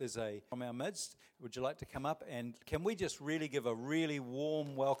There's from our midst. Would you like to come up? And can we just really give a really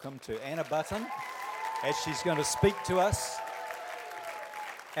warm welcome to Anna Button as she's going to speak to us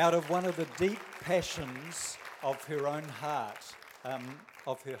out of one of the deep passions of her own heart,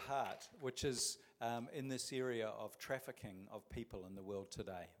 which is in this area of trafficking of people in the world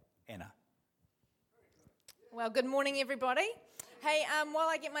today. Anna. Well, good morning, everybody. Hey, while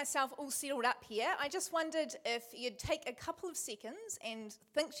I get myself all settled up here, I just wondered if you'd take a couple of seconds and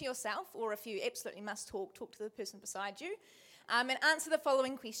think to yourself, or if you absolutely must talk to the person beside you, and answer the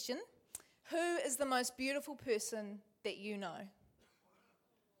following question. Who is the most beautiful person that you know?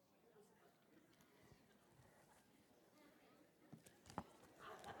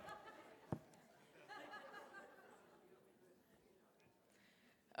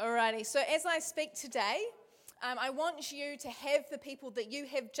 Alrighty, so as I speak today, I want you to have the people that you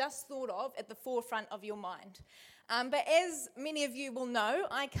have just thought of at the forefront of your mind. But as many of you will know,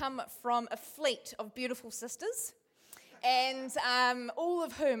 I come from a fleet of beautiful sisters, and all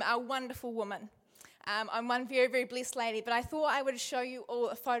of whom are wonderful women. I'm one very, very blessed lady, but I thought I would show you all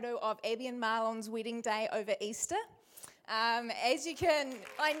a photo of Abby and Marlon's wedding day over Easter. As you can,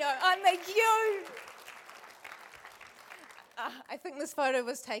 I know, I'm a you. I think this photo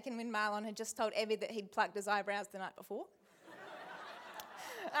was taken when Marlon had just told Abby that he'd plucked his eyebrows the night before.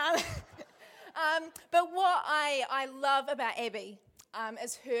 But what I love about Abby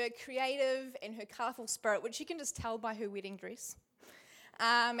is her creative and her colourful spirit, which you can just tell by her wedding dress,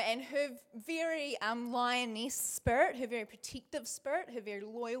 and her very lioness spirit, her very protective spirit, her very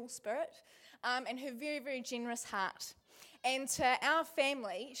loyal spirit, and her very, very generous heart. And to our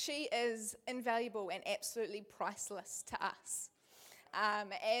family, she is invaluable and absolutely priceless to us.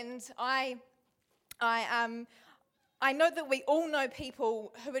 And I know that we all know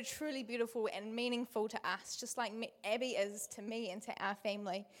people who are truly beautiful and meaningful to us, just like Abby is to me and to our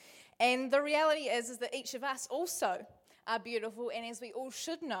family. And the reality is that each of us also are beautiful, and as we all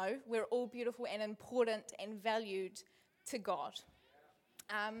should know, we're all beautiful and important and valued to God.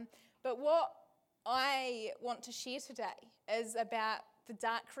 But what I want to share today is about the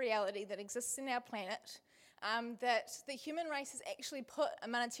dark reality that exists in our planet, that the human race has actually put a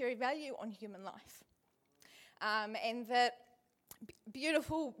monetary value on human life. And that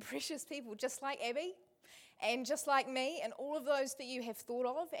beautiful, precious people just like Abby and just like me and all of those that you have thought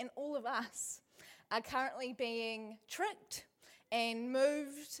of and all of us are currently being tricked and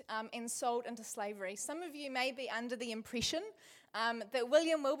moved and sold into slavery. Some of you may be under the impression that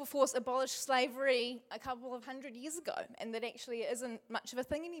William Wilberforce abolished slavery a couple of 100 years ago, and that actually it isn't much of a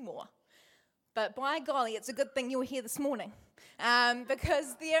thing anymore. But by golly, it's a good thing you're here this morning,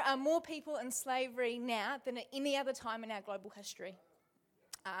 because there are more people in slavery now than at any other time in our global history.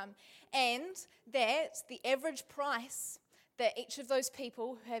 And that the average price that each of those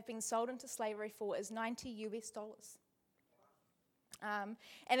people who have been sold into slavery for is $90.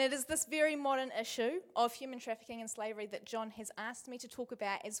 And it is this very modern issue of human trafficking and slavery that John has asked me to talk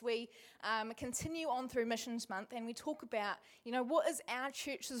about as we continue on through Missions Month, and we talk about, what is our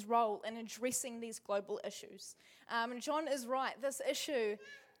church's role in addressing these global issues. And John is right, this issue,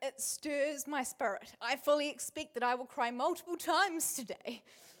 it stirs my spirit. I fully expect that I will cry multiple times today,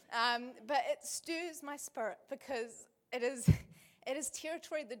 but it stirs my spirit because it is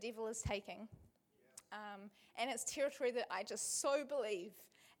territory the devil is taking. And it's territory that I just so believe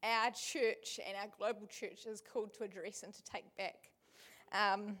our church and our global church is called to address and to take back.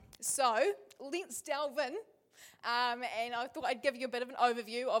 So let's delve in. And I thought I'd give you a bit of an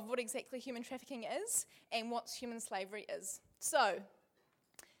overview of what exactly human trafficking is and what human slavery is. So,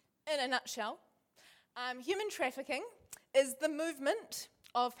 in a nutshell, human trafficking is the movement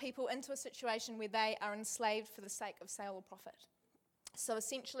of people into a situation where they are enslaved for the sake of sale or profit. So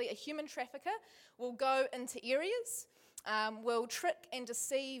essentially, a human trafficker will go into areas, will trick and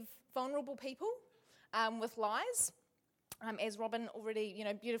deceive vulnerable people with lies, as Robin already,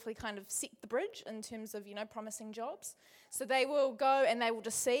 beautifully kind of set the bridge in terms of, promising jobs. So they will go and they will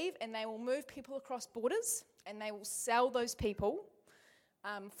deceive and they will move people across borders and they will sell those people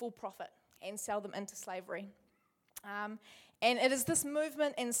for profit and sell them into slavery. And it is this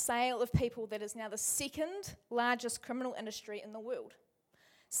movement and sale of people that is now the second largest criminal industry in the world,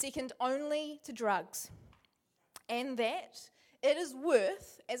 second only to drugs. And that it is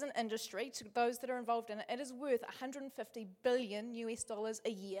worth, as an industry, to those that are involved in it, it is worth $150 billion a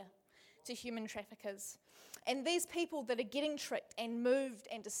year to human traffickers. And these people that are getting tricked and moved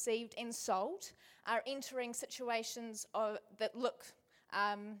and deceived and sold are entering situations that look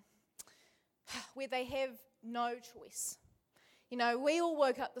where they have no choice. We all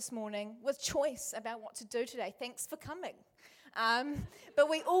woke up this morning with choice about what to do today. Thanks for coming. But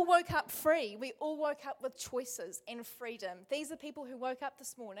we all woke up free. We all woke up with choices and freedom. These are people who woke up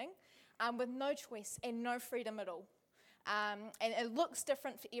this morning with no choice and no freedom at all. And it looks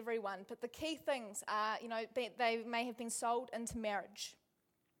different for everyone, but the key things are, they may have been sold into marriage.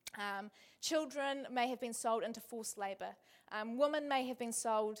 Children may have been sold into forced labour. Women may have been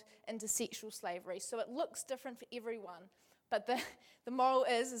sold into sexual slavery. So it looks different for everyone. But the moral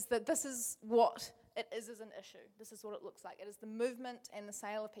is that this is what it is as an issue. This is what it looks like. It is the movement and the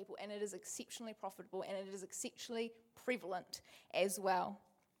sale of people, and it is exceptionally profitable, and it is exceptionally prevalent as well.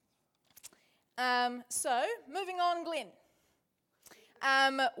 So, moving on, Glenn.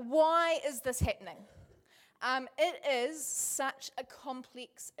 Why is this happening? It is such a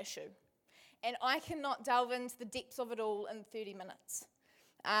complex issue, and I cannot delve into the depths of it all in 30 minutes.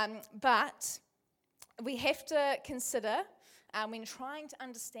 But we have to consider, when trying to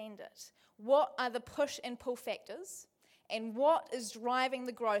understand it, what are the push and pull factors, and what is driving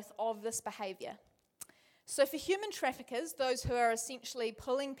the growth of this behaviour. So for human traffickers, those who are essentially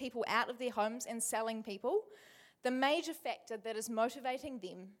pulling people out of their homes and selling people, the major factor that is motivating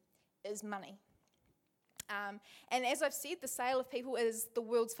them is money. And as I've said, the sale of people is the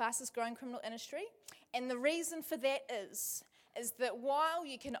world's fastest growing criminal industry. And the reason for that is that while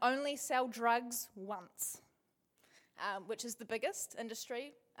you can only sell drugs once, which is the biggest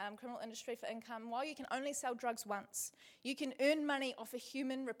industry, criminal industry for income, while you can only sell drugs once, you can earn money off a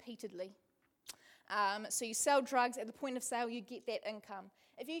human repeatedly. So you sell drugs, at the point of sale, you get that income.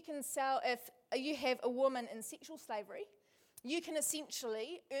 If you have a woman in sexual slavery, you can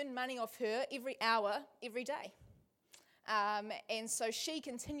essentially earn money off her every hour, every day. And so she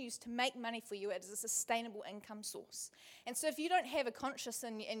continues to make money for you as a sustainable income source. And so if you don't have a conscience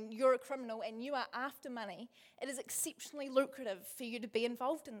and you're a criminal and you are after money, it is exceptionally lucrative for you to be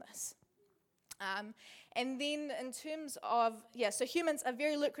involved in this. And then in terms of, so humans are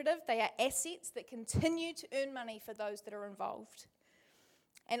very lucrative. They are assets that continue to earn money for those that are involved.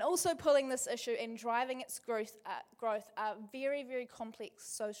 And also pulling this issue and driving its growth are very, very complex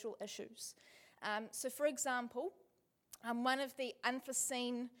social issues. So for example, one of the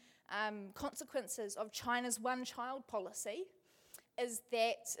unforeseen consequences of China's one-child policy is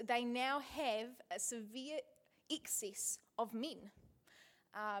that they now have a severe excess of men.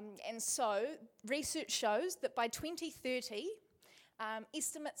 And so research shows that by 2030,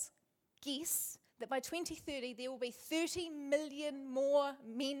 estimates guess that by 2030 there will be 30 million more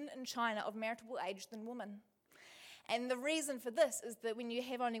men in China of marriageable age than women. And the reason for this is that when you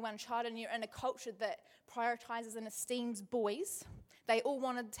have only one child and you're in a culture that prioritises and esteems boys, they all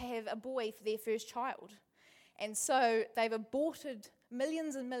wanted to have a boy for their first child. And so they've aborted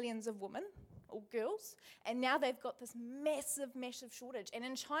millions and millions of women, or girls, and now they've got this massive, massive shortage. And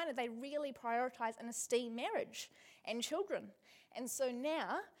in China, they really prioritise and esteem marriage and children. And so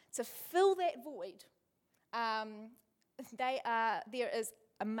now, to fill that void, there is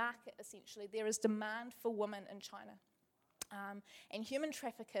a market, essentially. There is demand for women in China. And human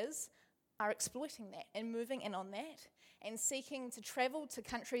traffickers are exploiting that and moving in on that and seeking to travel to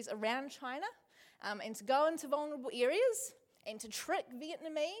countries around China and to go into vulnerable areas and to trick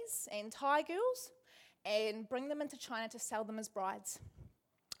Vietnamese and Thai girls and bring them into China to sell them as brides,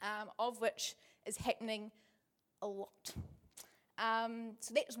 of which is happening a lot.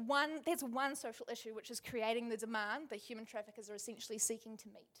 So that's one social issue which is creating the demand that human traffickers are essentially seeking to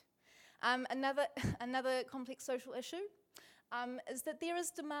meet. Another complex social issue is that there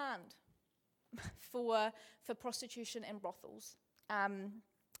is demand for prostitution and brothels. And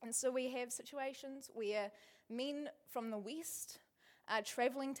so we have situations where men from the West are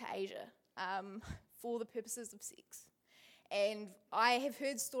travelling to Asia for the purposes of sex. And I have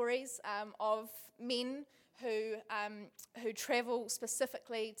heard stories of men who travel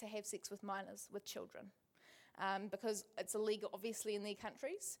specifically to have sex with minors, with children, because it's illegal, obviously, in their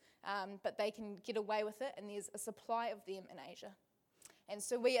countries, but they can get away with it, and there's a supply of them in Asia. And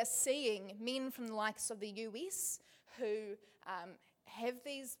so we are seeing men from the likes of the US who have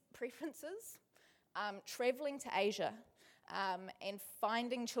these preferences, travelling to Asia and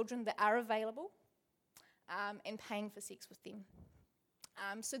finding children that are available and paying for sex with them.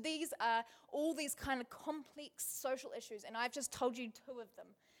 So these are all these kind of complex social issues, and I've just told you two of them.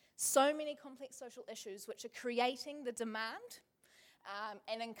 So many complex social issues which are creating the demand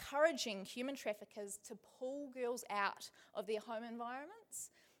and encouraging human traffickers to pull girls out of their home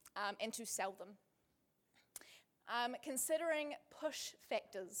environments and to sell them. Considering push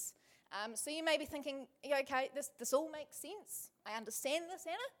factors. So you may be thinking, okay, this all makes sense. I understand this,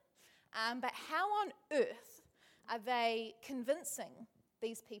 Anna. But how on earth are they convincing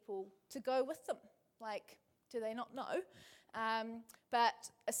these people to go with them? Like, do they not know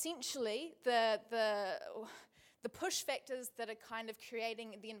But essentially, the push factors that are kind of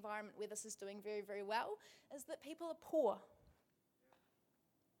creating the environment where this is doing very, very well is that people are poor.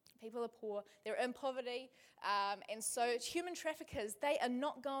 People are poor, they're in poverty, and so human traffickers, they are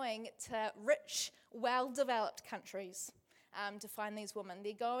not going to rich, well-developed countries to find these women.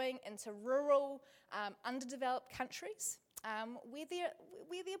 They're going into rural, underdeveloped countries where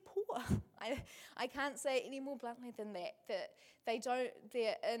they're poor. I can't say it any more bluntly than that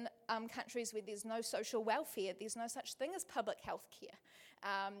they're in countries where there's no social welfare, there's no such thing as public health care.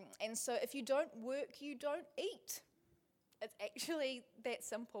 And so if you don't work, you don't eat. It's actually that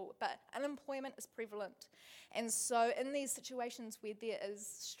simple, but unemployment is prevalent. And so in these situations where there is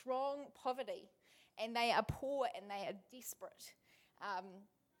strong poverty and they are poor and they are desperate,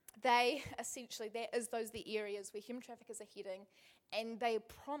 those are the areas where human traffickers are heading, and they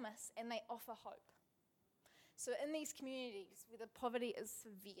promise and they offer hope. So in these communities where the poverty is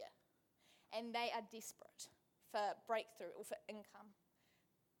severe and they are desperate for breakthrough or for income,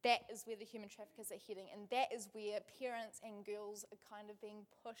 that is where the human traffickers are heading, and that is where parents and girls are kind of being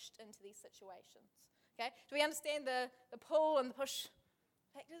pushed into these situations. Okay? Do we understand the pull and the push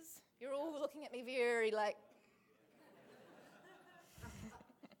factors? You're all looking at me very like...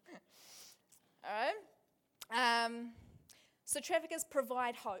 All right? So traffickers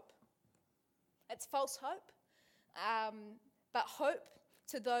provide hope. It's false hope, but hope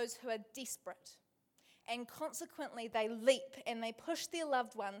to those who are desperate. And consequently, they leap and they push their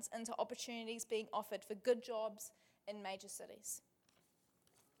loved ones into opportunities being offered for good jobs in major cities.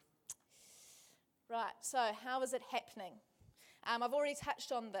 Right, so how is it happening? I've already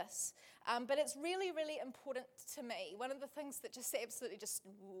touched on this, but it's really, really important to me. One of the things that just absolutely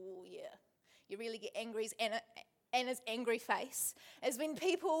you really get angry, Anna's angry face, is when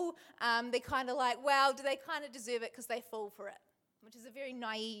people, they're kind of like, well, do they kind of deserve it because they fall for it? Which is a very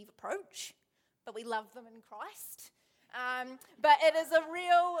naive approach. But we love them in Christ. But it is a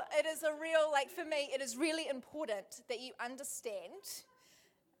real, like for me, it is really important that you understand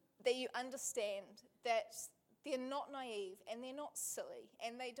that they're not naive and they're not silly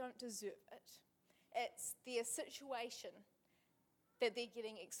and they don't deserve it. It's their situation that they're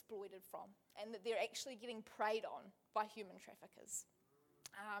getting exploited from and that they're actually getting preyed on by human traffickers.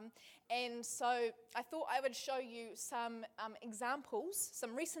 And so I thought I would show you some examples,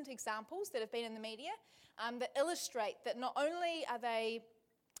 some recent examples that have been in the media that illustrate that not only are they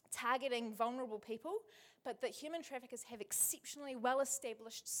targeting vulnerable people, but that human traffickers have exceptionally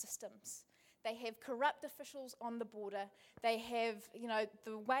well-established systems. They have corrupt officials on the border. They have,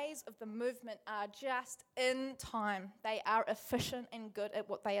 the ways of the movement are just in time. They are efficient and good at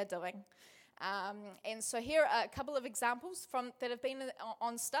what they are doing. And so here are a couple of examples that have been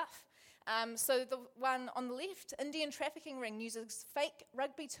on stuff. So the one on the left, Indian trafficking ring uses fake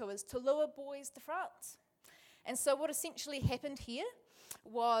rugby tours to lure boys to France. And so what essentially happened here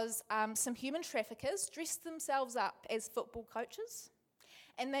was some human traffickers dressed themselves up as football coaches,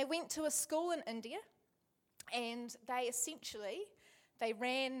 and they went to a school in India, and they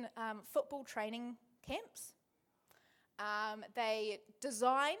ran football training camps. They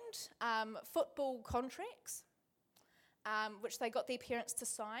designed football contracts, which they got their parents to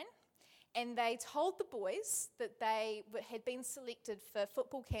sign, and they told the boys that they had been selected for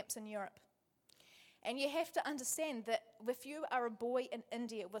football camps in Europe. And you have to understand that if you are a boy in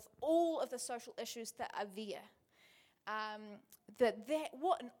India with all of the social issues that are there,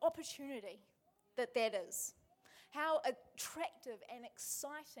 what an opportunity that is. How attractive and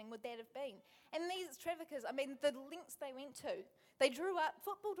exciting would that have been? And these traffickers, the lengths they went to, they drew up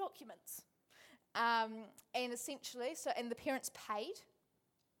football documents. And essentially, and the parents paid.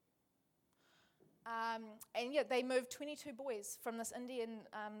 They moved 22 boys from this Indian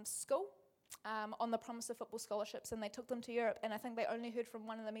school on the promise of football scholarships, and they took them to Europe, and I think they only heard from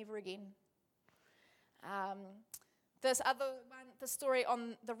one of them ever again. This other one, the story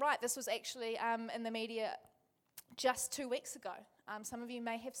on the right, this was actually in the media just 2 weeks ago. Some of you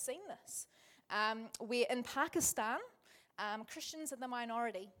may have seen this. Where in Pakistan, Christians are the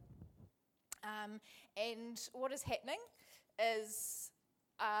minority. And what is happening is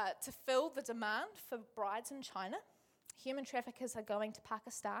to fill the demand for brides in China, human traffickers are going to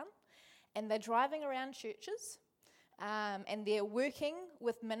Pakistan, and they're driving around churches, and they're working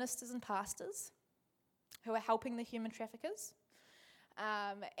with ministers and pastors who are helping the human traffickers.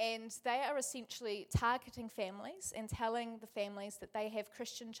 And they are essentially targeting families and telling the families that they have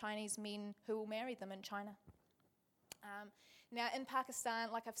Christian Chinese men who will marry them in China. Now, in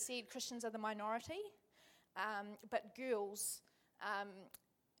Pakistan, like I've said, Christians are the minority, but girls,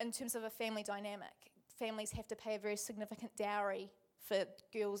 in terms of a family dynamic, families have to pay a very significant dowry for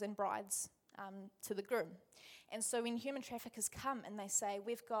girls and brides to the groom. And so when human traffickers come and they say,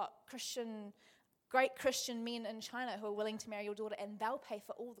 we've got great Christian men in China who are willing to marry your daughter and they'll pay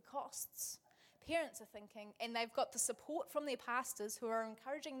for all the costs, parents are thinking, and they've got the support from their pastors who are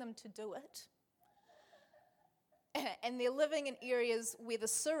encouraging them to do it, and they're living in areas where the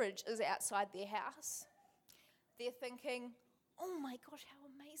sewage is outside their house, they're thinking, oh my gosh, how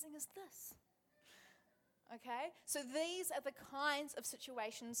amazing is this? Okay, so these are the kinds of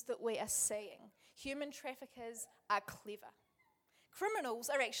situations that we are seeing. Human traffickers are clever. Criminals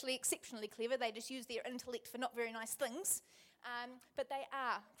are actually exceptionally clever. They just use their intellect for not very nice things. But they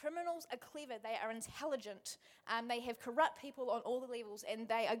are. Criminals are clever. They are intelligent. They have corrupt people on all the levels, and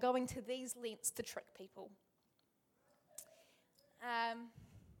they are going to these lengths to trick people.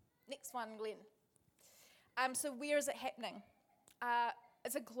 Next one, Glenn. So where is it happening?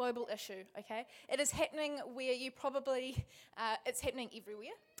 It's a global issue, okay? It is happening where you probably, it's happening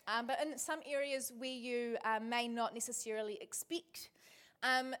everywhere, but in some areas where you may not necessarily expect.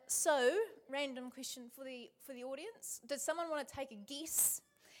 So, random question for the audience. Does someone want to take a guess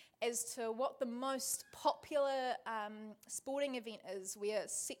as to what the most popular sporting event is where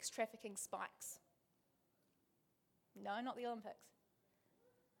sex trafficking spikes? No, not the Olympics.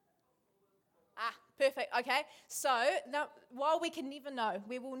 Perfect, okay. So, now, while we can never know,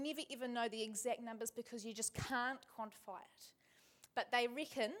 we will never ever know the exact numbers because you just can't quantify it. But they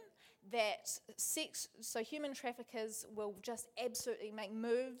reckon that human traffickers will just absolutely make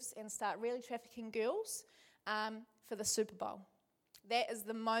moves and start really trafficking girls for the Super Bowl. That is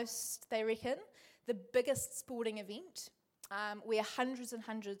the most, they reckon, the biggest sporting event where hundreds and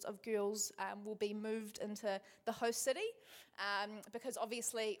hundreds of girls will be moved into the host city because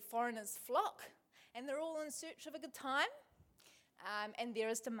obviously foreigners flock and they're all in search of a good time and there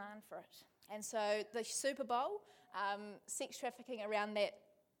is demand for it. And so the Super Bowl, sex trafficking around that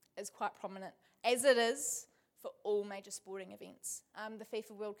is quite prominent, as it is for all major sporting events. The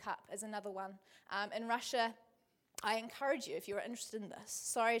FIFA World Cup is another one. In Russia, I encourage you, if you're interested in this,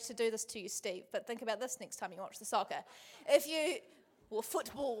 sorry to do this to you, Steve, but think about this next time you watch the soccer. Or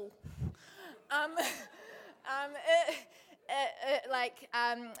football.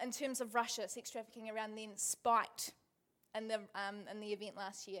 In terms of Russia, sex trafficking around then spiked in the event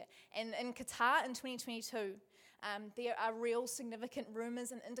last year. And in Qatar in 2022, there are real significant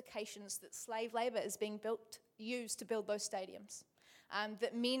rumours and indications that slave labour is being used to build those stadiums.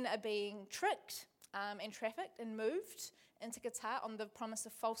 That men are being tricked and trafficked and moved into Qatar on the promise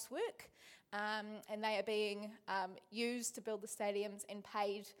of false work, and they are being used to build the stadiums and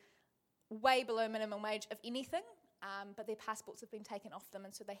paid way below minimum wage, if anything, but their passports have been taken off them,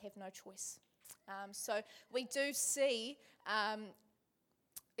 and so they have no choice. So we do see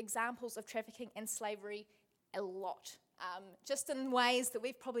examples of trafficking and slavery a lot, just in ways that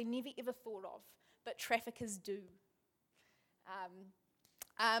we've probably never ever thought of, but traffickers do.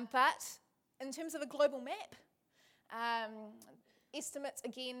 But in terms of a global map, estimates.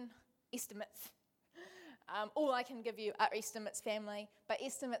 All I can give you are estimates, family, but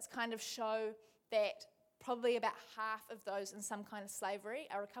estimates kind of show that probably about half of those in some kind of slavery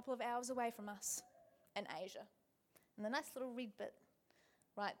are a couple of hours away from us in Asia. And the nice little red bit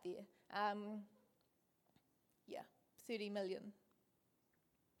right there. 30 million.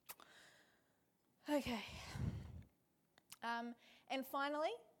 Okay. And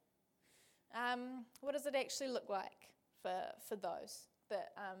finally, what does it actually look like for those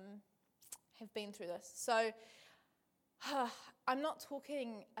that have been through this? So I'm not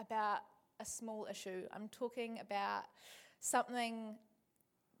talking about a small issue. I'm talking about something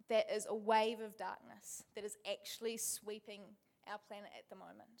that is a wave of darkness that is actually sweeping our planet at the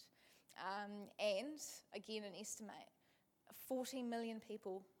moment. And again, an estimate, 40 million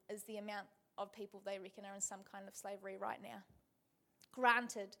people is the amount of people they reckon are in some kind of slavery right now.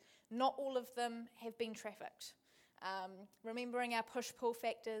 Granted, not all of them have been trafficked. Remembering our push-pull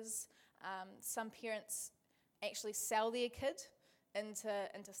factors, some parents actually sell their kid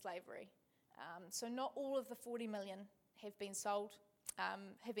into slavery. So not all of the 40 million have been sold,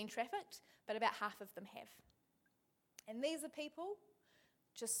 have been trafficked, but about half of them have. And these are people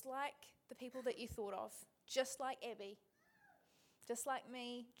just like the people that you thought of, just like Abby, just like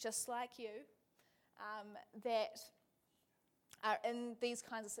me, just like you, that are in these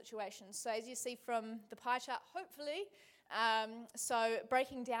kinds of situations. So as you see from the pie chart, hopefully, so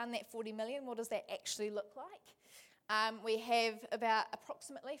breaking down that 40 million, what does that actually look like? We have about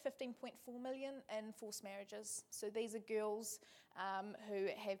approximately 15.4 million in forced marriages. So these are girls who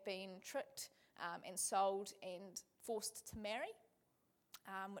have been tricked and sold and forced to marry.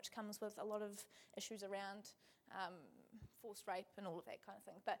 which comes with a lot of issues around forced rape and all of that kind of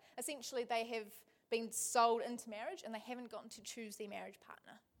thing. But essentially they have been sold into marriage and they haven't gotten to choose their marriage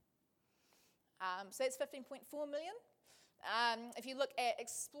partner. So that's 15.4 million. If you look at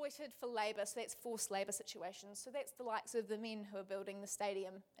exploited for labour, so that's forced labour situations. So that's the likes of the men who are building the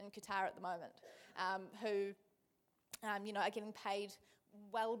stadium in Qatar at the moment, who are getting paid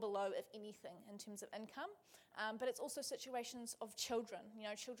well below, if anything, in terms of income. But it's also situations of children,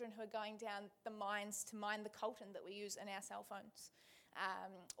 children who are going down the mines to mine the coltan that we use in our cell phones.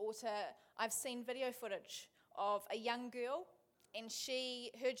 I've seen video footage of a young girl, and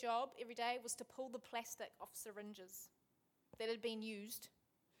her job every day was to pull the plastic off syringes that had been used,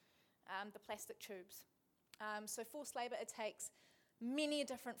 the plastic tubes. So forced labour, it takes many a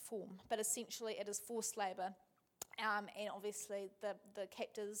different form, but essentially it is forced labour. And obviously the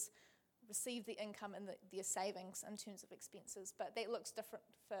captors receive the income and their savings in terms of expenses, but that looks different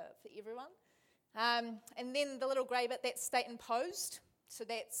for everyone. And then the little grey bit, that's state imposed. So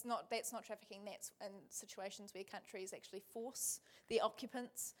that's not trafficking, that's in situations where countries actually force their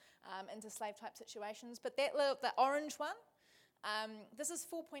occupants into slave type situations. But the orange one, this is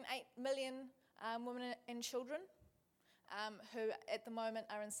 4.8 million women and children who at the moment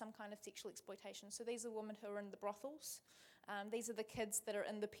are in some kind of sexual exploitation. So these are women who are in the brothels. These are the kids that are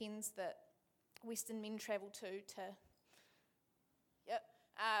in the pens that Western men travel to. Yep.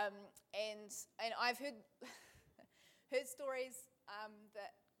 And I've heard stories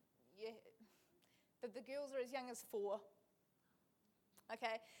that the girls are as young as 4.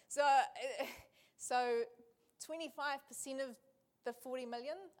 Okay, so 25% of the 40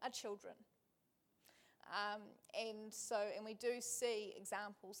 million are children. And we do see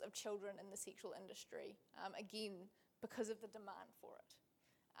examples of children in the sexual industry, again, because of the demand for it.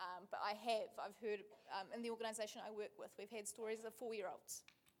 But I've heard, in the organisation I work with, we've had stories of 4-year-olds.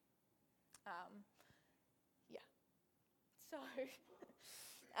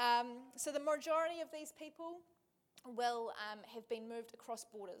 So the majority of these people will have been moved across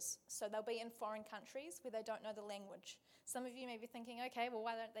borders. So they'll be in foreign countries where they don't know the language. Some of you may be thinking, okay, well,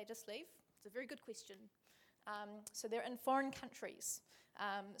 why don't they just leave? It's a very good question. So they're in foreign countries.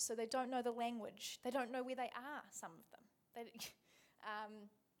 So they don't know the language. They don't know where they are, some of them.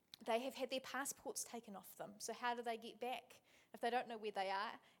 They have had their passports taken off them. So how do they get back if they don't know where they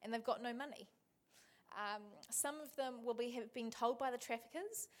are and they've got no money? Some of them have been told by the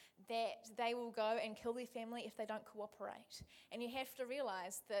traffickers that they will go and kill their family if they don't cooperate. And you have to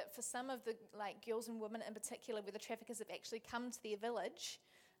realise that for some of the girls and women in particular, where the traffickers have actually come to their village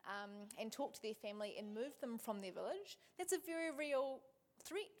and talked to their family and moved them from their village, that's a very real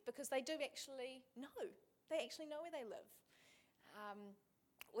threat because they do actually know. They actually know where they live.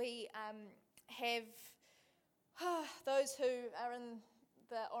 We have those who are in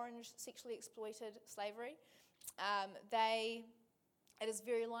the orange sexually exploited slavery. It is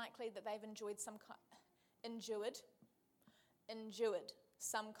very likely that they've endured some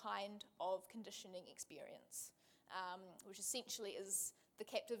kind of conditioning experience, which essentially is the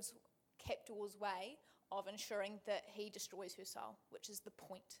captor's way of ensuring that he destroys her soul, which is the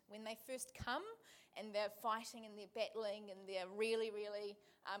point. When they first come and they're fighting and they're battling and they're really, really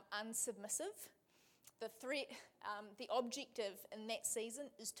unsubmissive, the threat, the objective in that season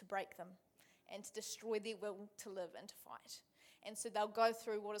is to break them and to destroy their will to live and to fight. And so they'll go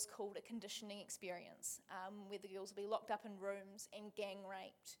through what is called a conditioning experience, where the girls will be locked up in rooms and gang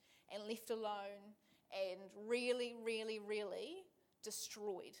raped and left alone and really, really, really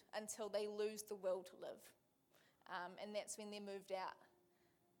destroyed until they lose the will to live. And that's when they're moved out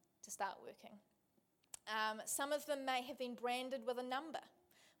to start working. Some of them may have been branded with a number,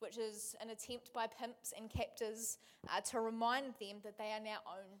 which is an attempt by pimps and captors to remind them that they are now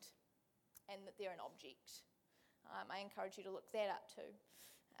owned and that they're an object. I encourage you to look that up too.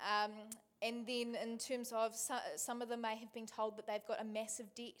 And then in terms of some of them may have been told that they've got a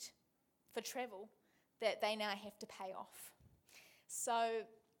massive debt for travel that they now have to pay off. So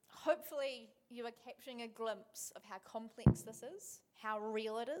hopefully you are capturing a glimpse of how complex this is, how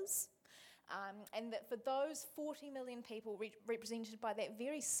real it is, and that for those 40 million people represented by that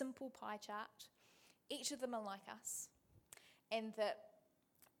very simple pie chart, each of them are like us, and that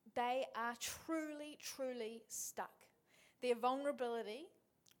they are truly, truly stuck. Their vulnerability,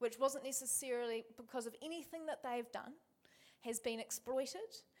 which wasn't necessarily because of anything that they've done, has been exploited.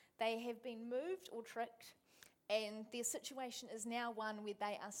 They have been moved or tricked, and their situation is now one where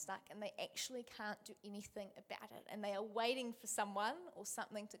they are stuck and they actually can't do anything about it, and they are waiting for someone or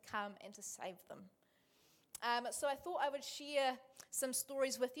something to come and to save them. So I thought I would share some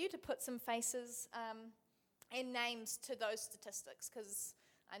stories with you to put some faces and names to those statistics, because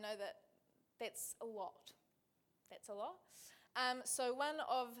I know that that's a lot. That's a lot. So one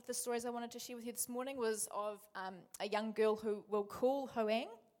of the stories I wanted to share with you this morning was of a young girl who we'll call Hoang,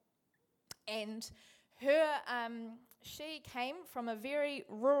 and she came from a very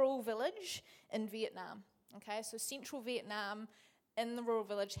rural village in Vietnam. Okay, so central Vietnam, in the rural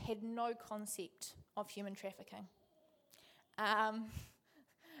village, had no concept of human trafficking.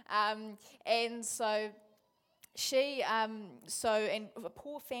 And so she, and a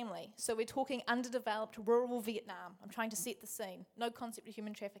poor family, so we're talking underdeveloped rural Vietnam. I'm trying to set the scene. No concept of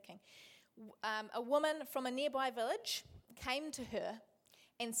human trafficking. A woman from a nearby village came to her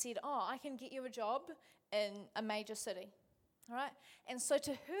and said, "Oh, I can get you a job in a major city." All right? And so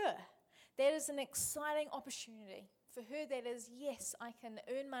to her, that is an exciting opportunity. For her, that is, yes, I can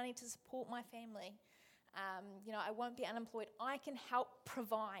earn money to support my family. I won't be unemployed. I can help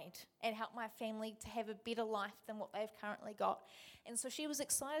provide and help my family to have a better life than what they've currently got. And so she was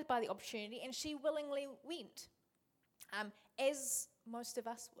excited by the opportunity, and she willingly went, as most of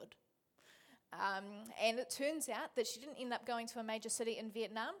us would. And it turns out that she didn't end up going to a major city in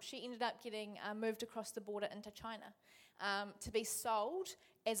Vietnam. She ended up getting moved across the border into China to be sold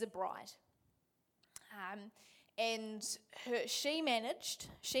as a bride. And she managed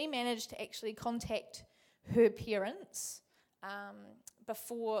to actually contact her parents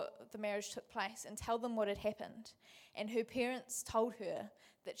before the marriage took place and tell them what had happened. And her parents told her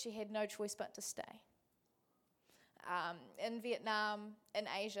that she had no choice but to stay. In Vietnam, in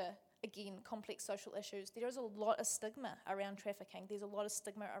Asia, again, complex social issues, there is a lot of stigma around trafficking. There's a lot of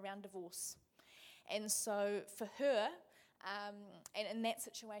stigma around divorce. And so for her, and in that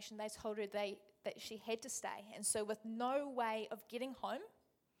situation, they told her that she had to stay. And so with no way of getting home,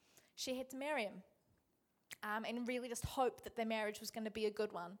 she had to marry him. And really just hope that their marriage was going to be a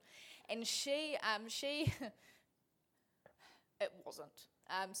good one. And she it wasn't.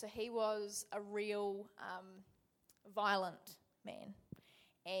 So he was a real violent man.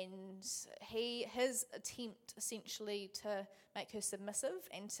 And his attempt essentially to make her submissive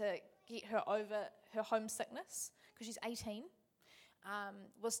and to get her over her homesickness, because she's 18,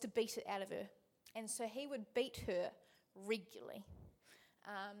 was to beat it out of her. And so he would beat her regularly.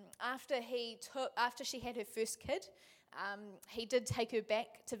 After she had her first kid, he did take her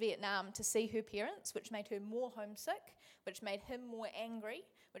back to Vietnam to see her parents, which made her more homesick, which made him more angry,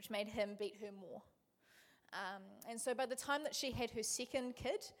 which made him beat her more. And so by the time that she had her second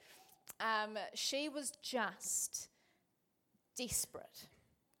kid, she was just desperate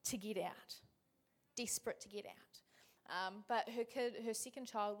to get out. But her second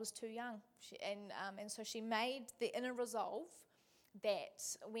child was too young. And so she made the inner resolve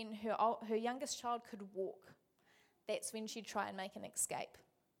that when her youngest child could walk, that's when she'd try and make an escape,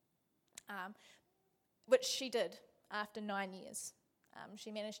 which she did after 9 years.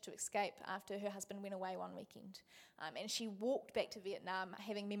 She managed to escape after her husband went away one weekend. And she walked back to Vietnam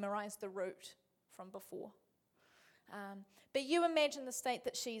having memorized the route from before. But you imagine the state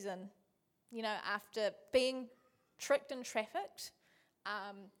that she's in, after being tricked and trafficked.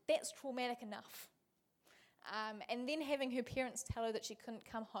 That's traumatic enough. And then having her parents tell her that she couldn't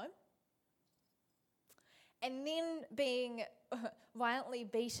come home. And then being violently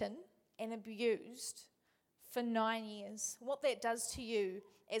beaten and abused for 9 years. What that does to you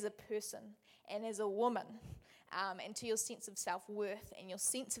as a person and as a woman, and to your sense of self-worth and your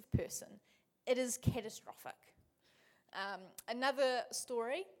sense of person, it is catastrophic. Another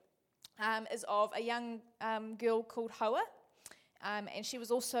story is of a young girl called Hoa. And she was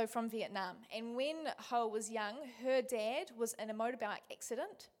also from Vietnam. And when Hoa was young, her dad was in a motorbike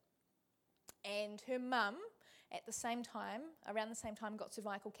accident, and her mum, around the same time, got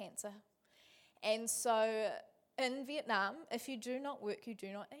cervical cancer. And so in Vietnam, if you do not work, you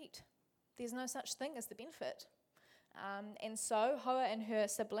do not eat. There's no such thing as the benefit. And so Hoa and her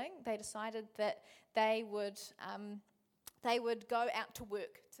sibling, they decided that they would go out to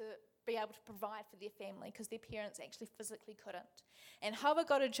work to be able to provide for their family, because their parents actually physically couldn't. And Hoa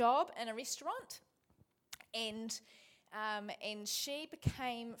got a job in a restaurant, and she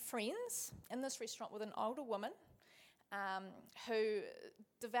became friends in this restaurant with an older woman who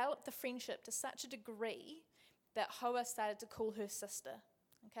developed the friendship to such a degree that Hoa started to call her sister.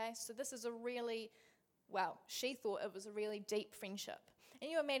 Okay, so this is she thought it was a really deep friendship. And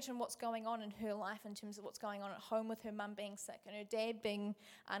you imagine what's going on in her life in terms of what's going on at home with her mum being sick and her dad being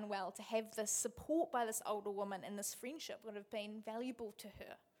unwell. To have this support by this older woman and this friendship would have been valuable to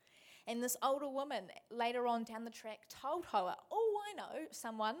her. And this older woman later on down the track told Hoa, "Oh, I know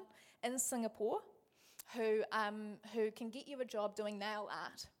someone in Singapore who can get you a job doing nail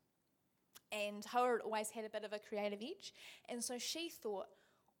art." And Hoa had always had a bit of a creative edge. And so she thought,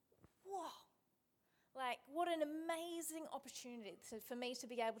 whoa, like what an amazing opportunity for me to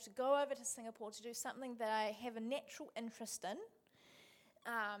be able to go over to Singapore to do something that I have a natural interest in,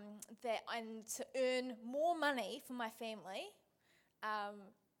 and to earn more money for my family,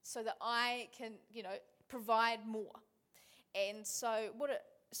 so that I can, provide more. And so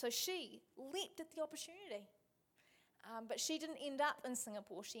she leapt at the opportunity. But she didn't end up in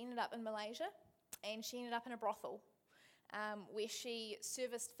Singapore. She ended up in Malaysia, and she ended up in a brothel where she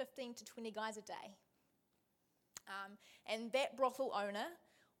serviced 15 to 20 guys a day. And that brothel owner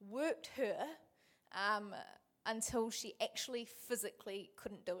worked her until she actually physically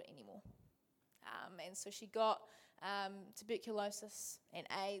couldn't do it anymore. And so she got tuberculosis and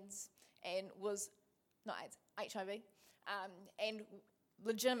AIDS, and HIV, and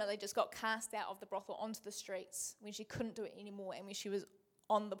legitimately just got cast out of the brothel onto the streets when she couldn't do it anymore, and when she was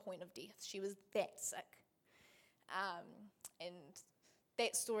on the point of death. She was that sick. And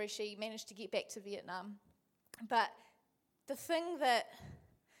that story, she managed to get back to Vietnam. But the thing that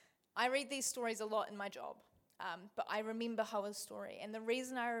I read these stories a lot in my job, but I remember Hoa's story, and the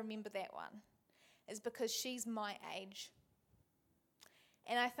reason I remember that one is because she's my age.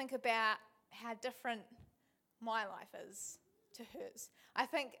 And I think about how different my life is to hers. I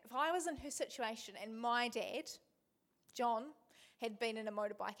think if I was in her situation and my dad, John, had been in a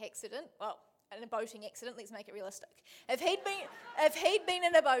motorbike accident, in a boating accident, let's make it realistic. If he'd been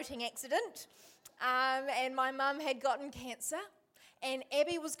in a boating accident, and my mum had gotten cancer, and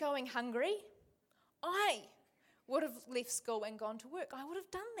Abby was going hungry, I would have left school and gone to work. I would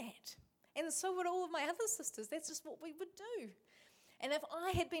have done that. And so would all of my other sisters. That's just what we would do. And if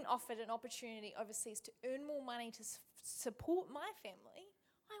I had been offered an opportunity overseas to earn more money to support my family,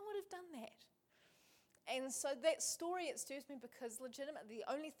 I would have done that. And so that story, it stirs me because legitimately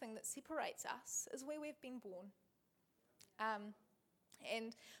the only thing that separates us is where we've been born.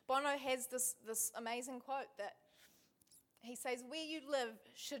 And Bono has this amazing quote that he says, "Where you live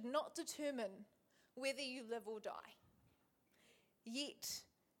should not determine whether you live or die." Yet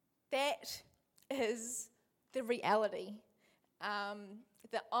that is the reality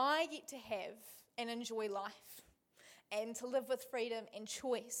that I get to have and enjoy life and to live with freedom and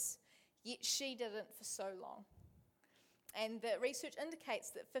choice, yet she didn't for so long. And the research indicates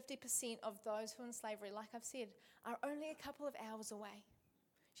that 50% of those who are in slavery, like I've said, are only a couple of hours away.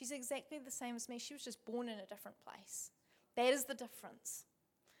 She's exactly the same as me. She was just born in a different place. That is the difference.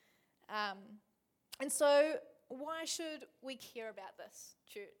 And so why should we care about this,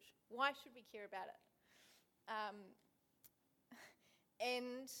 church? Why should we care about it?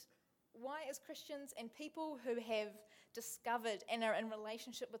 And why, as Christians and people who have discovered and are in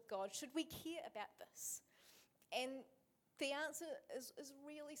relationship with God, should we care about this? And the answer is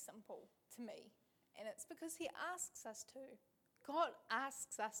really simple to me, and it's because he asks us to. God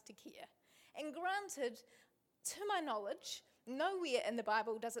asks us to care. And granted, to my knowledge, nowhere in the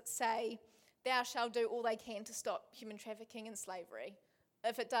Bible does it say, "Thou shalt do all they can to stop human trafficking and slavery."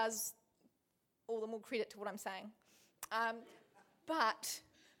 If it does, all the more credit to what I'm saying. But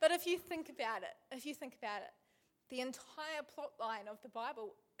if you think about it, the entire plot line of the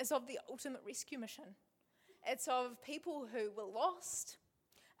Bible is of the ultimate rescue mission. It's of people who were lost,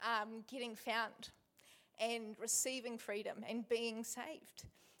 getting found and receiving freedom and being saved.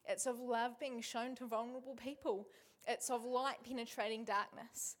 It's of love being shown to vulnerable people. It's of light penetrating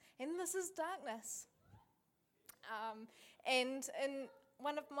darkness. And this is darkness. And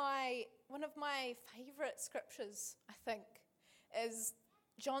one of my favourite scriptures, I think, is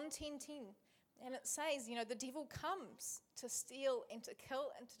John 10:10. And it says, the devil comes to steal and to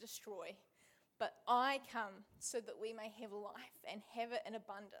kill and to destroy. But I come so that we may have life and have it in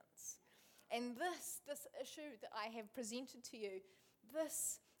abundance. And this issue that I have presented to you,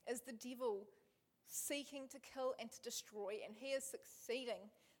 this is the devil seeking to kill and to destroy, and he is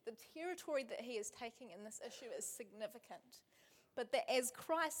succeeding. The territory that he is taking in this issue is significant. But that as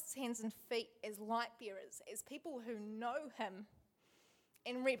Christ's hands and feet, as light bearers, as people who know him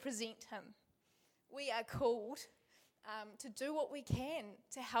and represent him, we are called to do what we can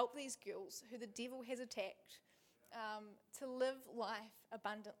to help these girls who the devil has attacked, to live life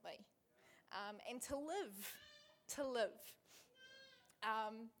abundantly, and to live.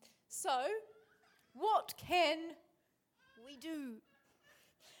 So, what can we do?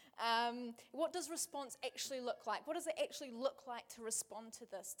 What does response actually look like? What does it actually look like to respond to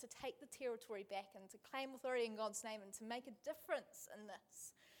this, to take the territory back and to claim authority in God's name and to make a difference in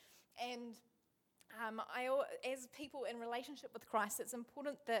this? And as people in relationship with Christ, it's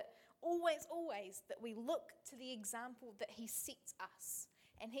important that always that we look to the example that he sets us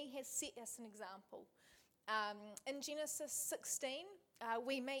and he has set us an example. In Genesis 16,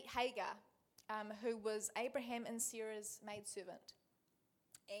 we meet Hagar, who was Abraham and Sarah's maidservant.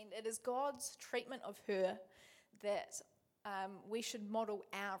 And it is God's treatment of her that we should model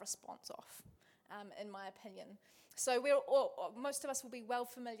our response off, in my opinion. So most of us will be well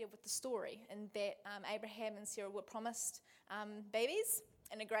familiar with the story, in that Abraham and Sarah were promised babies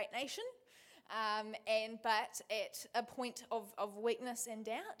in a great nation, but at a point of weakness and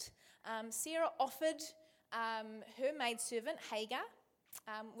doubt, Sarah offered her maidservant Hagar,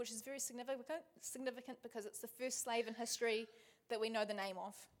 which is very significant because it's the first slave in history that we know the name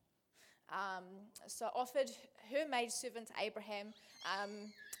of. So offered her maidservant to Abraham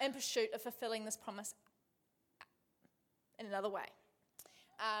in pursuit of fulfilling this promise in another way.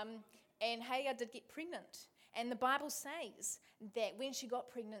 And Hagar did get pregnant. And the Bible says that when she got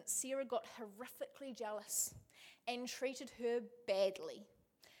pregnant, Sarah got horrifically jealous and treated her badly.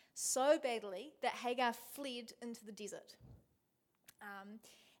 So badly that Hagar fled into the desert.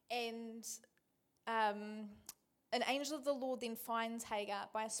 An angel of the Lord then finds Hagar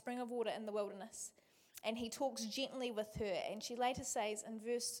by a spring of water in the wilderness, and he talks gently with her, and she later says in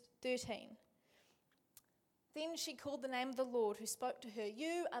verse 13, "Then she called the name of the Lord who spoke to her,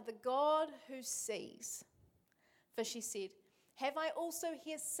 'You are the God who sees.' For she said, 'Have I also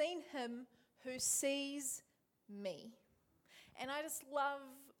here seen him who sees me?'" And I just love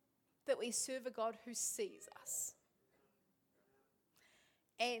that we serve a God who sees us.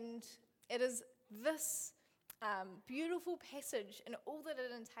 And it is this beautiful passage and all that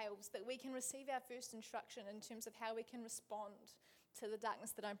it entails that we can receive our first instruction in terms of how we can respond to the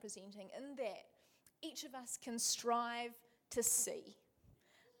darkness that I'm presenting, in that each of us can strive to see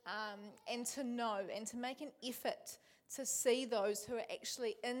and to know and to make an effort to see those who are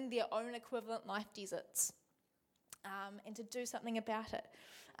actually in their own equivalent life deserts, and to do something about it.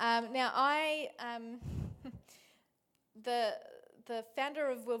 The founder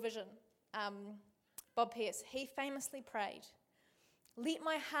of World Vision, Bob Pierce, he famously prayed, "Let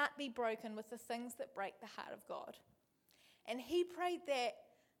my heart be broken with the things that break the heart of God." And he prayed that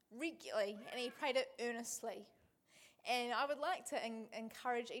regularly, and he prayed it earnestly. And I would like to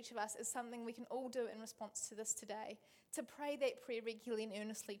encourage each of us, as something we can all do in response to this today, to pray that prayer regularly and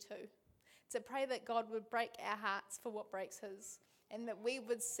earnestly too. To pray that God would break our hearts for what breaks his, and that we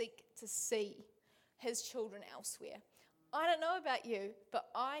would seek to see his children elsewhere. I don't know about you, but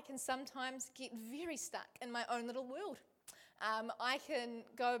I can sometimes get very stuck in my own little world. I can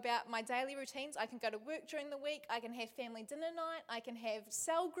go about my daily routines. I can go to work during the week. I can have family dinner night. I can have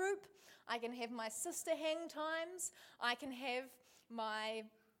cell group. I can have my sister hang times. I can have my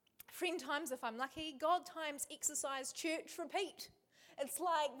friend times if I'm lucky. God times, exercise, church, repeat. It's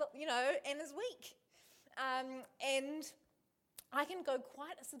like, and his week. And I can go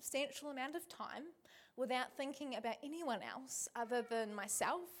quite a substantial amount of time without thinking about anyone else other than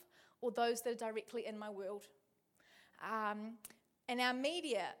myself or those that are directly in my world. And our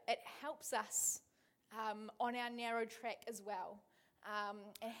media, it helps us on our narrow track as well,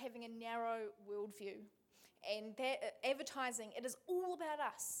 and having a narrow worldview. And that advertising, it is all about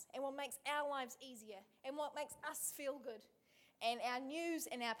us and what makes our lives easier and what makes us feel good. And our news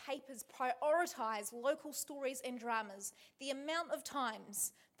and our papers prioritise local stories and dramas. The amount of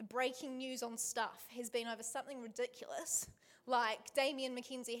times the breaking news on Stuff has been over something ridiculous, like Damien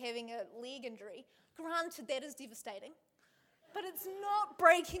McKenzie having a leg injury. Granted, that is devastating, but it's not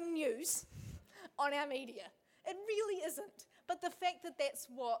breaking news on our media. It really isn't. But the fact that that's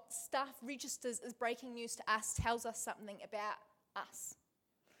what Stuff registers as breaking news to us tells us something about us.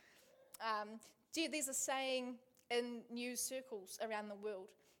 There's a saying in news circles around the world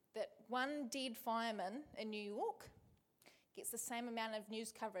that one dead fireman in New York gets the same amount of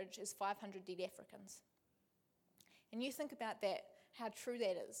news coverage as 500 dead Africans. And you think about that, how true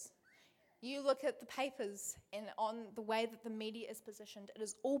that is. You look at the papers and on the way that the media is positioned, it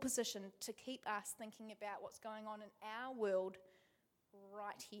is all positioned to keep us thinking about what's going on in our world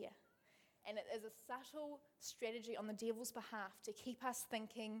right here. And it is a subtle strategy on the devil's behalf to keep us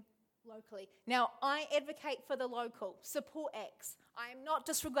thinking locally. Now, I advocate for the local, support acts. I am not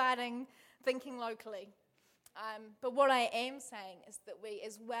disregarding thinking locally. But what I am saying is that we,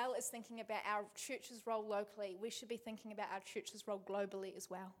 as well as thinking about our church's role locally, we should be thinking about our church's role globally as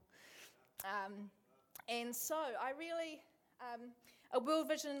well. And so I really, a World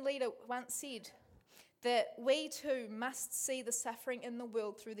Vision leader once said that we too must see the suffering in the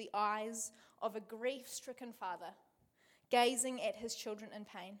world through the eyes of a grief-stricken father, gazing at his children in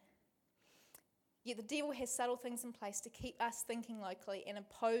pain. Yet the devil has subtle things in place to keep us thinking locally and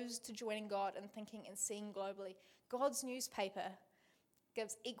opposed to joining God and thinking and seeing globally. God's newspaper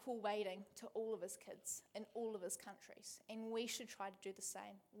gives equal weighting to all of his kids in all of his countries. And we should try to do the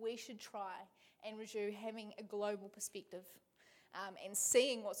same. We should try and resume having a global perspective and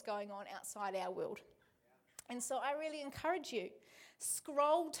seeing what's going on outside our world. And so I really encourage you,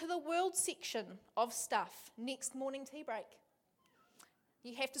 scroll to the world section of stuff next morning tea break.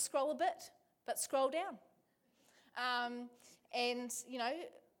 You have to scroll a bit, but scroll down. And,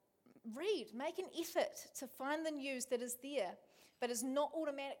 read, make an effort to find the news that is there, but is not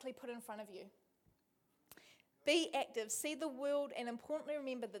automatically put in front of you. Be active, see the world, and importantly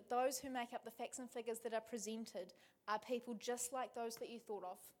remember that those who make up the facts and figures that are presented are people just like those that you thought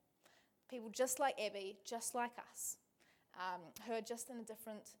of. People just like Abby, just like us, who are just in a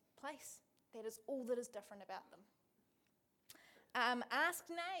different place. That is all that is different about them. Ask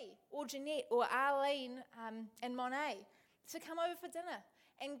Nay or Jeanette or Arlene and Monet to come over for dinner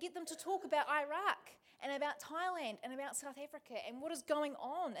and get them to talk about Iraq and about Thailand and about South Africa and what is going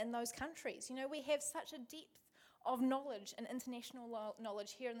on in those countries. We have such a depth of knowledge and international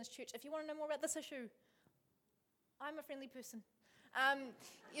knowledge here in this church. If you want to know more about this issue, I'm a friendly person.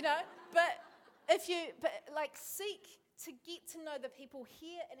 But seek to get to know the people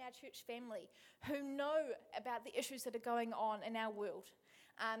here in our church family who know about the issues that are going on in our world,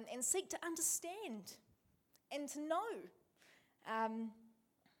 and seek to understand and to know.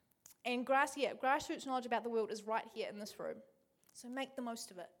 And grassroots knowledge about the world is right here in this room. So make the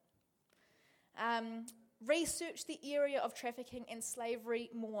most of it. Research the area of trafficking and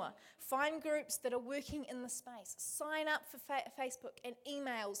slavery more. Find groups that are working in the space. Sign up for Facebook and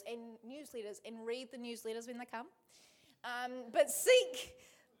emails and newsletters and read the newsletters when they come. But seek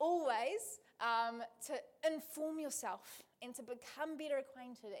always to inform yourself and to become better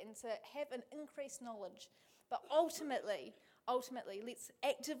acquainted and to have an increased knowledge. But ultimately, let's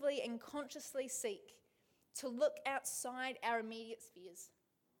actively and consciously seek to look outside our immediate spheres.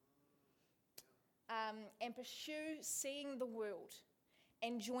 And pursue seeing the world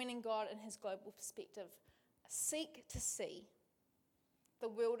and joining God in his global perspective. Seek to see the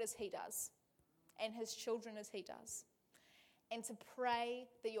world as he does and his children as he does. And to pray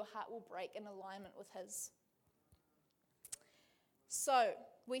that your heart will break in alignment with his. So,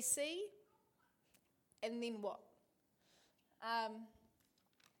 we see, and then what?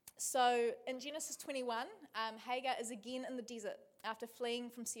 So, in Genesis 21, Hagar is again in the desert after fleeing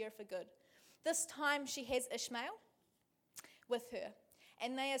from Sarah for good. This time she has Ishmael with her,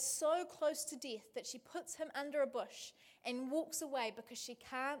 and they are so close to death that she puts him under a bush and walks away because she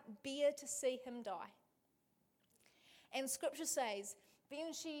can't bear to see him die. And scripture says,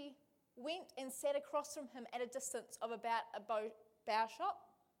 then she went and sat across from him at a distance of about a bow shot,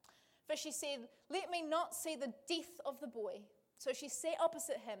 for she said, let me not see the death of the boy. So she sat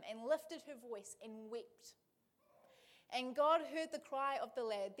opposite him and lifted her voice and wept. And God heard the cry of the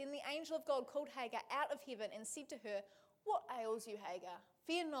lad. Then the angel of God called Hagar out of heaven and said to her, what ails you, Hagar?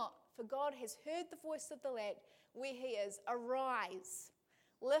 Fear not, for God has heard the voice of the lad where he is. Arise,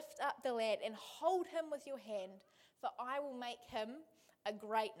 lift up the lad and hold him with your hand, for I will make him a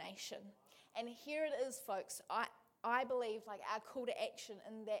great nation. And here it is, folks. I believe our call to action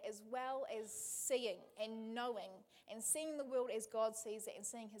in that, as well as seeing and knowing and seeing the world as God sees it and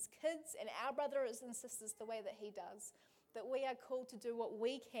seeing his kids and our brothers and sisters the way that he does, that we are called to do what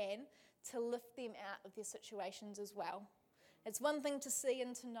we can to lift them out of their situations as well. It's one thing to see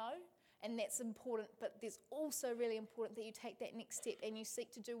and to know, and that's important, but there's also really important that you take that next step and you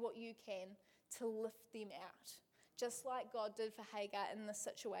seek to do what you can to lift them out, just like God did for Hagar in this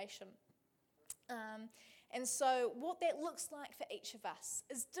situation. And so what that looks like for each of us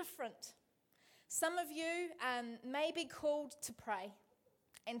is different. Some of you may be called to pray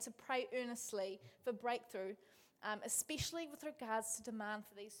and to pray earnestly for breakthrough, especially with regards to demand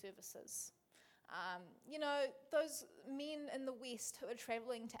for these services. Those men in the West who are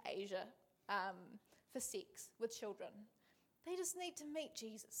traveling to Asia for sex with children, they just need to meet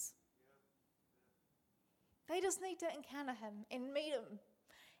Jesus. They just need to encounter him and meet him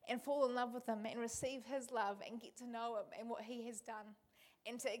and fall in love with him and receive his love and get to know him and what he has done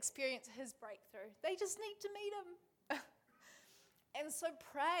and to experience his breakthrough. They just need to meet him. And so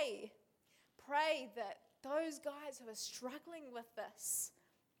pray that those guys who are struggling with this,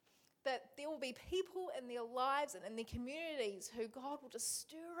 that there will be people in their lives and in their communities who God will just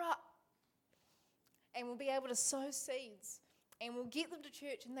stir up and will be able to sow seeds and will get them to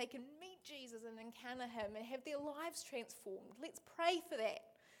church and they can meet Jesus and encounter him and have their lives transformed. Let's pray for that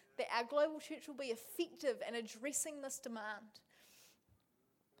our global church will be effective in addressing this demand.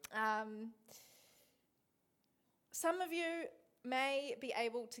 Some of you may be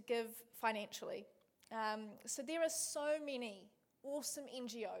able to give financially. So there are so many awesome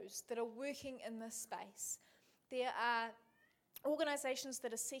NGOs that are working in this space. There are organisations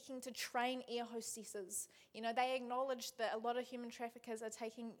that are seeking to train air hostesses. You know, they acknowledge that a lot of human traffickers are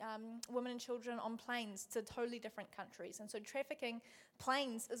taking women and children on planes to totally different countries. And so trafficking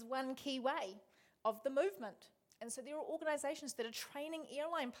planes is one key way of the movement. And so there are organisations that are training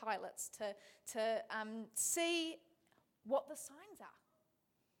airline pilots to see what the signs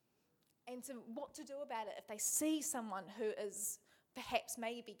are and to what to do about it if they see someone who is perhaps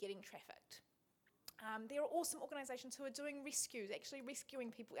maybe getting trafficked. There are awesome organisations who are doing rescues, actually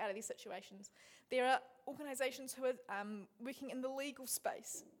rescuing people out of these situations. There are organisations who are working in the legal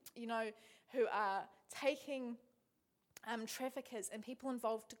space, you know, who are taking traffickers and people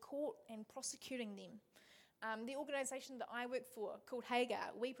involved to court and prosecuting them. The organisation that I work for, called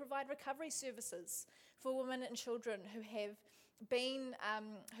Hagar, we provide recovery services for women and children who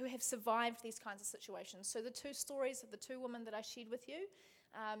have survived these kinds of situations. So the two stories of the two women that I shared with you,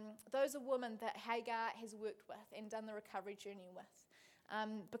 those are women that Hagar has worked with and done the recovery journey with.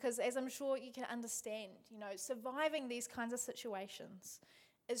 Because as I'm sure you can understand, you know, surviving these kinds of situations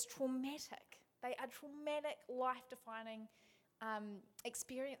is traumatic. They are traumatic, life-defining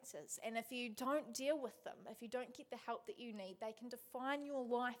experiences. And if you don't deal with them, if you don't get the help that you need, they can define your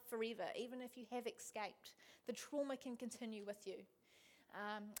life forever, even if you have escaped. The trauma can continue with you.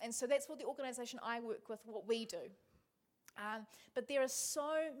 And so that's what the organisation I work with, what we do. But there are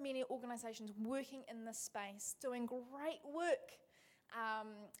so many organisations working in this space, doing great work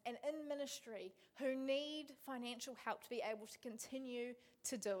and in ministry, who need financial help to be able to continue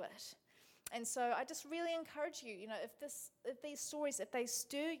to do it. And so I just really encourage you, you know, if these stories, if they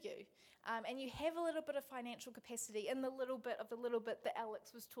stir you, and you have a little bit of financial capacity in the little bit that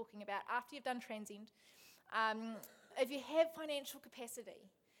Alex was talking about after you've done Transcend, if you have financial capacity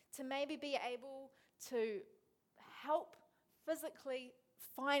to maybe be able to help physically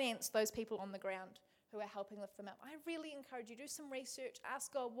finance those people on the ground who are helping lift them up, I really encourage you, do some research,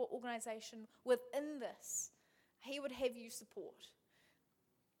 ask God what organisation within this He would have you support.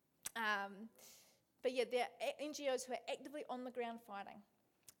 But yeah, there are NGOs who are actively on the ground fighting,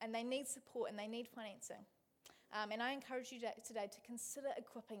 and they need support and they need financing. And I encourage you today to consider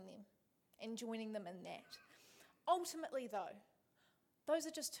equipping them and joining them in that. Ultimately, though, those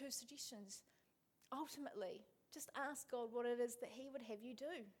are just two suggestions. Ultimately, just ask God what it is that He would have you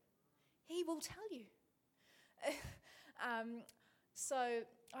do. He will tell you. So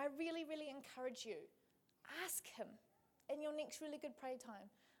I really, really encourage you, ask Him in your next really good prayer time.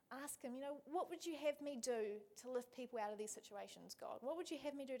 Ask Him, you know, what would you have me do to lift people out of these situations, God? What would you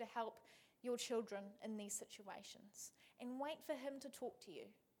have me do to help your children in these situations? And wait for Him to talk to you.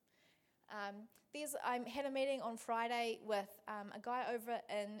 I had a meeting on Friday with a guy over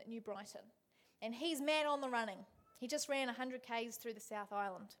in New Brighton, and he's mad on the running. He just ran 100 Ks through the South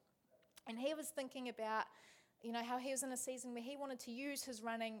Island. And he was thinking about, you know, how he was in a season where he wanted to use his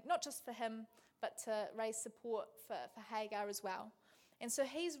running, not just for him, but to raise support for Hagar as well. And so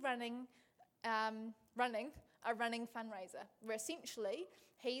he's running a running fundraiser, where essentially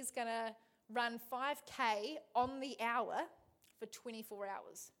he's going to run 5K on the hour for 24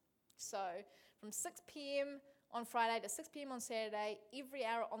 hours. So from 6 p.m. on Friday to 6 p.m. on Saturday, every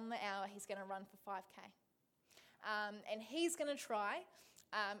hour on the hour he's going to run for 5K. And he's going to try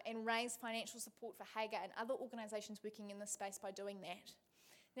and raise financial support for Hagar and other organisations working in this space by doing that.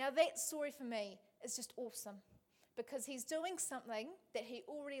 Now that story for me is just awesome, because he's doing something that he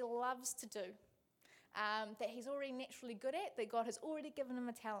already loves to do, that he's already naturally good at, that God has already given him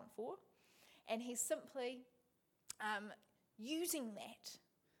a talent for, and he's simply using that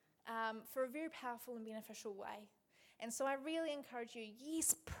for a very powerful and beneficial way. And so I really encourage you,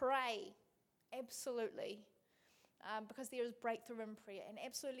 yes, pray, absolutely, because there is breakthrough in prayer, and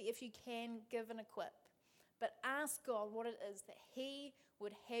absolutely, if you can, give and equip. But ask God what it is that He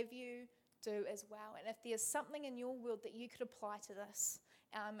would have you do as well. And if there's something in your world that you could apply to this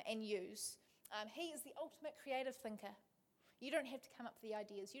and use, He is the ultimate creative thinker. You don't have to come up with the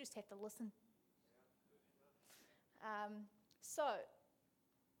ideas, you just have to listen. So,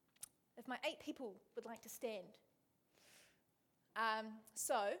 if my 8 people would like to stand.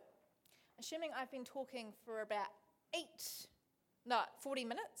 Assuming I've been talking for about 40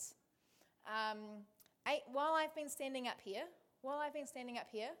 minutes, while I've been standing up here,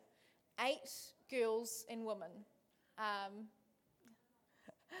 8 girls and women,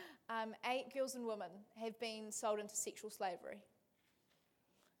 8 girls and women have been sold into sexual slavery.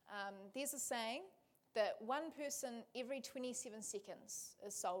 There's a saying that one person every 27 seconds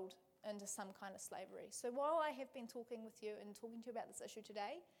is sold into some kind of slavery. So while I have been talking with you and talking to you about this issue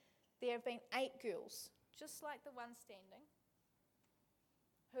today, there have been 8 girls, just like the one standing,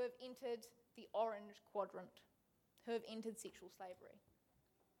 who have entered the orange quadrant, who have entered sexual slavery.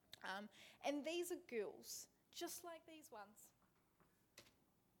 And these are girls, just like these ones,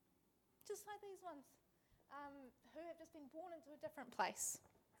 who have just been born into a different place,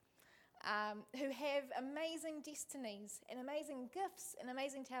 who have amazing destinies and amazing gifts and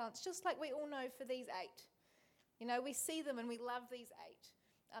amazing talents, just like we all know for these 8. You know, we see them and we love these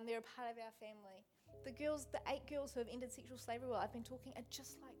 8. They're a part of our family. The 8 girls who have entered sexual slavery, well, I've been talking, are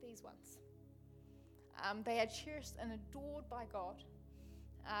just like these ones. They are cherished and adored by God.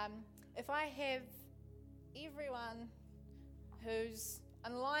 If I have everyone who's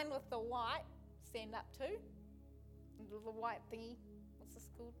in line with the white stand up too, the white thingy, what's this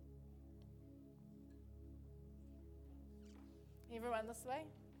called? Everyone this way.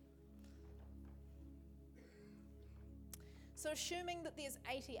 So assuming that there's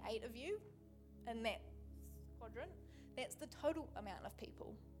 88 of you in that quadrant, that's the total amount of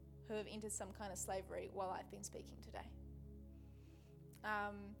people who have entered some kind of slavery while I've been speaking today.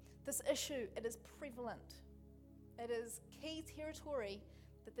 This issue, it is prevalent. It is key territory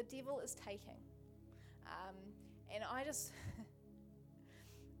that the devil is taking. And I just,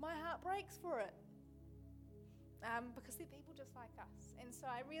 my heart breaks for it. Because they're people just like us. And so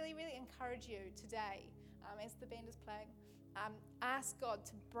I really, really encourage you today, as the band is playing, ask God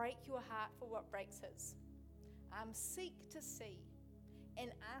to break your heart for what breaks his. Seek to see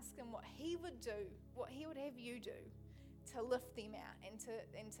and ask him what he would do, what he would have you do to lift them out and to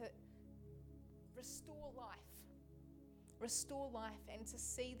restore life and to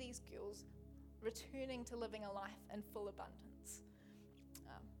see these girls returning to living a life in full abundance.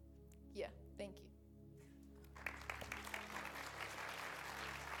 Thank you.